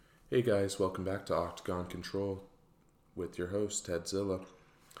Hey guys, welcome back to Octagon Control with your host, Tedzilla.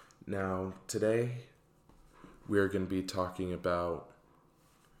 Now, today we are going to be talking about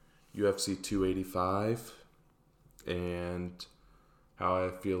UFC 285 and how I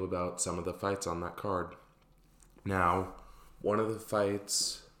feel about some of the fights on that card. Now, one of the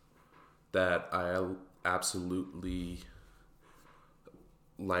fights that I absolutely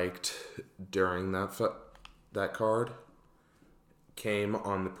liked during that card came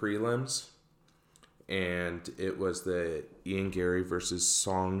on the prelims, and it was the Ian Gary versus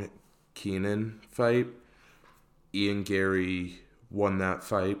Song Keenan fight. Ian Gary won that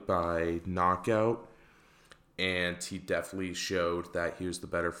fight by knockout, and he definitely showed that he was the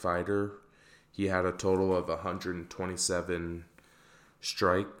better fighter. He had a total of 127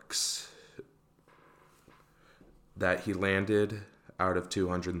 strikes that he landed out of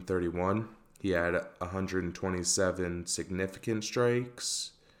 231. He had 127 significant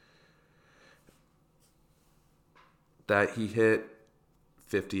strikes that he hit.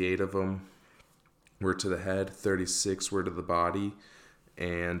 58 of them were to the head, 36 were to the body,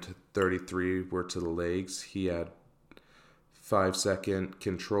 and 33 were to the legs. He had 5-second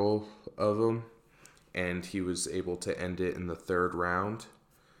control of them, and he was able to end it in the third round.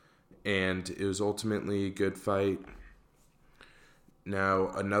 And it was ultimately a good fight. Now,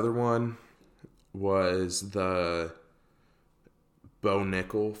 another one was the Bo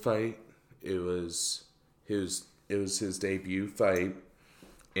Nickel fight. It was his debut fight,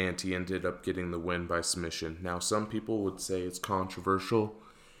 and he ended up getting the win by submission. Now, some people would say it's controversial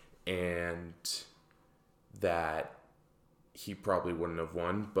and that he probably wouldn't have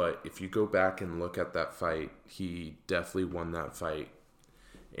won, but if you go back and look at that fight, he definitely won that fight,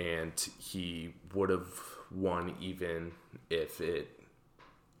 and he would have won even if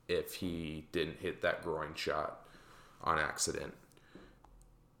he didn't hit that groin shot on accident.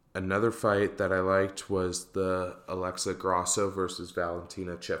 Another fight that I liked was the Alexa Grasso versus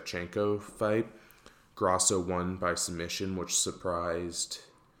Valentina Shevchenko fight. Grasso won by submission, which surprised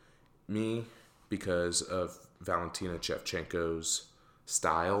me because of Valentina Shevchenko's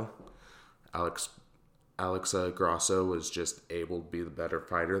style. Alexa Grasso was just able to be the better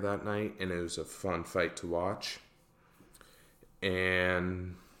fighter that night, and it was a fun fight to watch.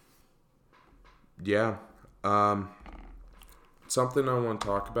 And yeah, something I want to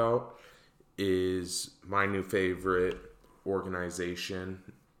talk about is my new favorite organization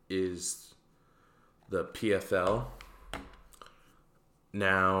is the PFL.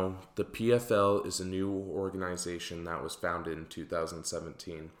 Now, the PFL is a new organization that was founded in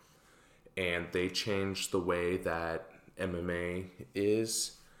 2017, and they changed the way that MMA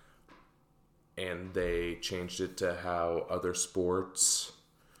is, and they changed it to how other sports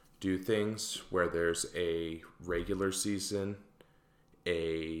do things, where there's a regular season,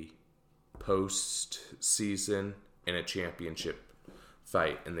 a post-season, and a championship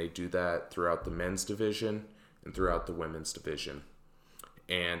fight. And they do that throughout the men's division and throughout the women's division.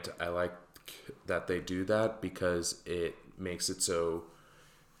 And I like that they do that because it makes it so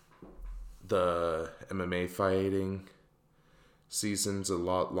the MMA fighting season's a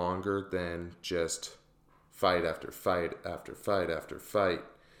lot longer than just fight after fight after fight after fight.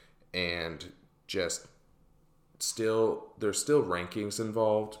 And just there's still rankings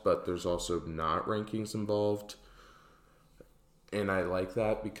involved, but there's also not rankings involved. And I like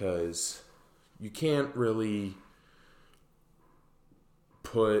that because you can't really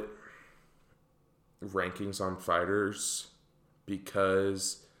put rankings on fighters,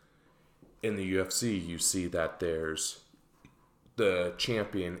 because in the UFC you see that there's the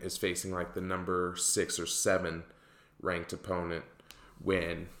champion is facing like the number 6 or 7 ranked opponent,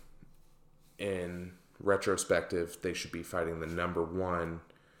 when in retrospective they should be fighting the number 1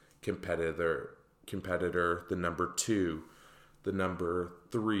 competitor, the number 2, the number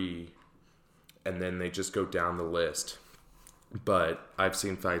 3, and then they just go down the list. But I've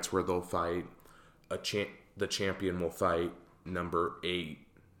seen fights where they'll fight the champion will fight number 8,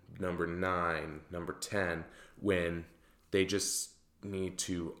 number 9, number 10, when they just need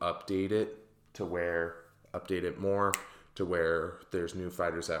to update it more to where there's new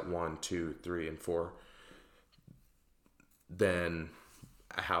fighters at 1, 2, 3, and 4 than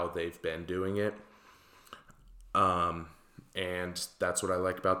how they've been doing it. And that's what I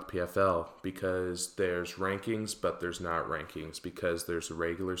like about the PFL, because there's rankings, but there's not rankings, because there's a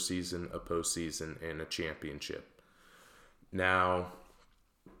regular season, a postseason, and a championship. Now,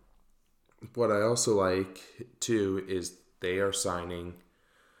 what I also like too is they are signing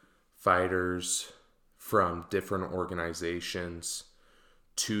fighters from different organizations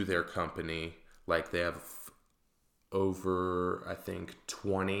to their company. Like, they have over, I think,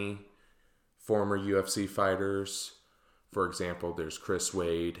 20 former UFC fighters. For example, there's Chris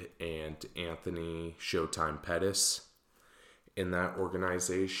Wade and Anthony Showtime Pettis in that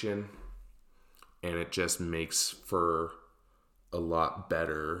organization. And it just makes for a lot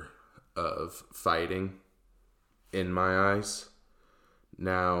better of fighting in my eyes.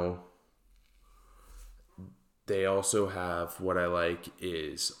 Now, they also have, what I like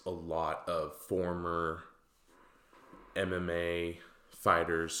is a lot of former MMA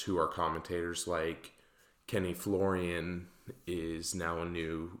fighters who are commentators, like Kenny Florian is now a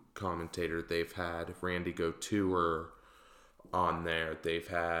new commentator. They've had Randy Couture on there. They've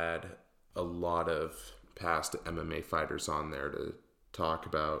had a lot of past MMA fighters on there to talk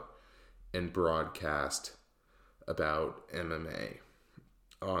about and broadcast about MMA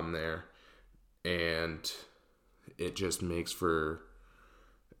on there. And it just makes for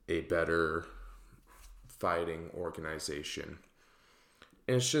a better fighting organization.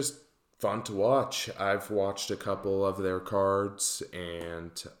 And it's just fun to watch. I've watched a couple of their cards,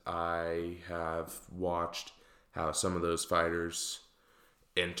 and I have watched how some of those fighters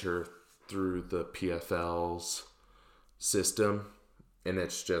enter through the PFL's system, and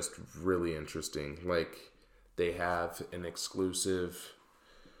it's just really interesting. Like, they have an exclusive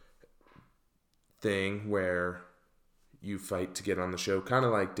thing where you fight to get on the show, kind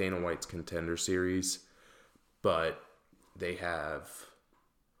of like Dana White's Contender Series, but they have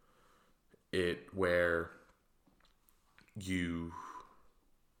it where you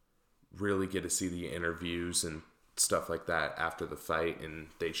really get to see the interviews and stuff like that after the fight, and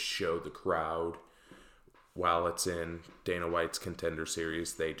they show the crowd. While it's in Dana White's Contender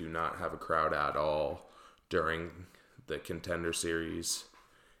Series, they do not have a crowd at all during the Contender Series,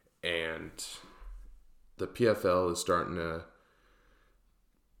 and the PFL is starting to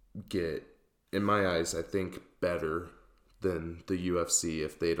get, in my eyes, I think, better than the UFC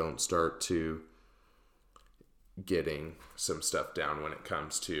if they don't start to getting some stuff down when it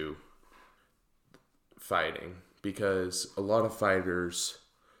comes to fighting. Because a lot of fighters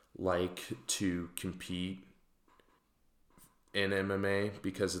like to compete in MMA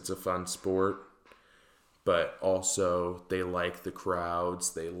because it's a fun sport, but also they like the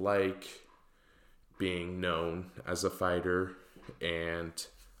crowds, they like being known as a fighter. And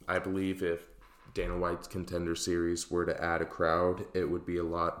I believe if Dana White's Contender Series were to add a crowd, it would be a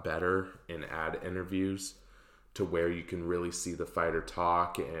lot better, and add interviews to where you can really see the fighter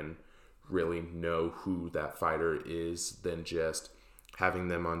talk and really know who that fighter is, than just having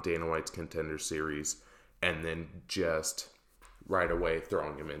them on Dana White's Contender Series and then just right away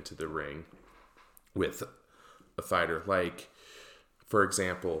throwing him into the ring with a fighter. Like, for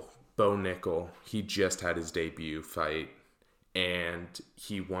example, Bo Nickel, he just had his debut fight, and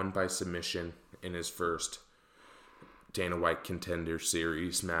he won by submission in his first Dana White Contender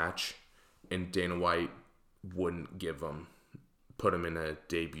Series match, and Dana White wouldn't put him in a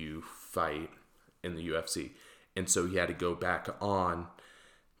debut fight in the UFC. And so he had to go back on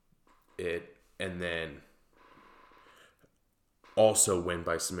it and then also win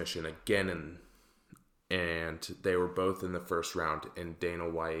by submission again. And they were both in the first round, and Dana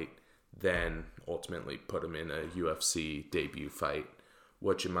White then ultimately put him in a UFC debut fight,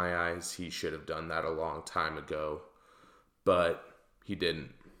 which in my eyes, he should have done that a long time ago, but he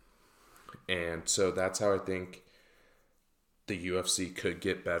didn't. And so that's how I think the UFC could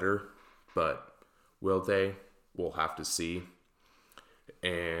get better, but will they? We'll have to see.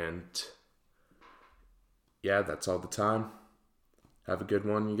 And yeah, that's all the time. Have a good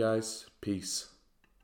one, you guys. Peace.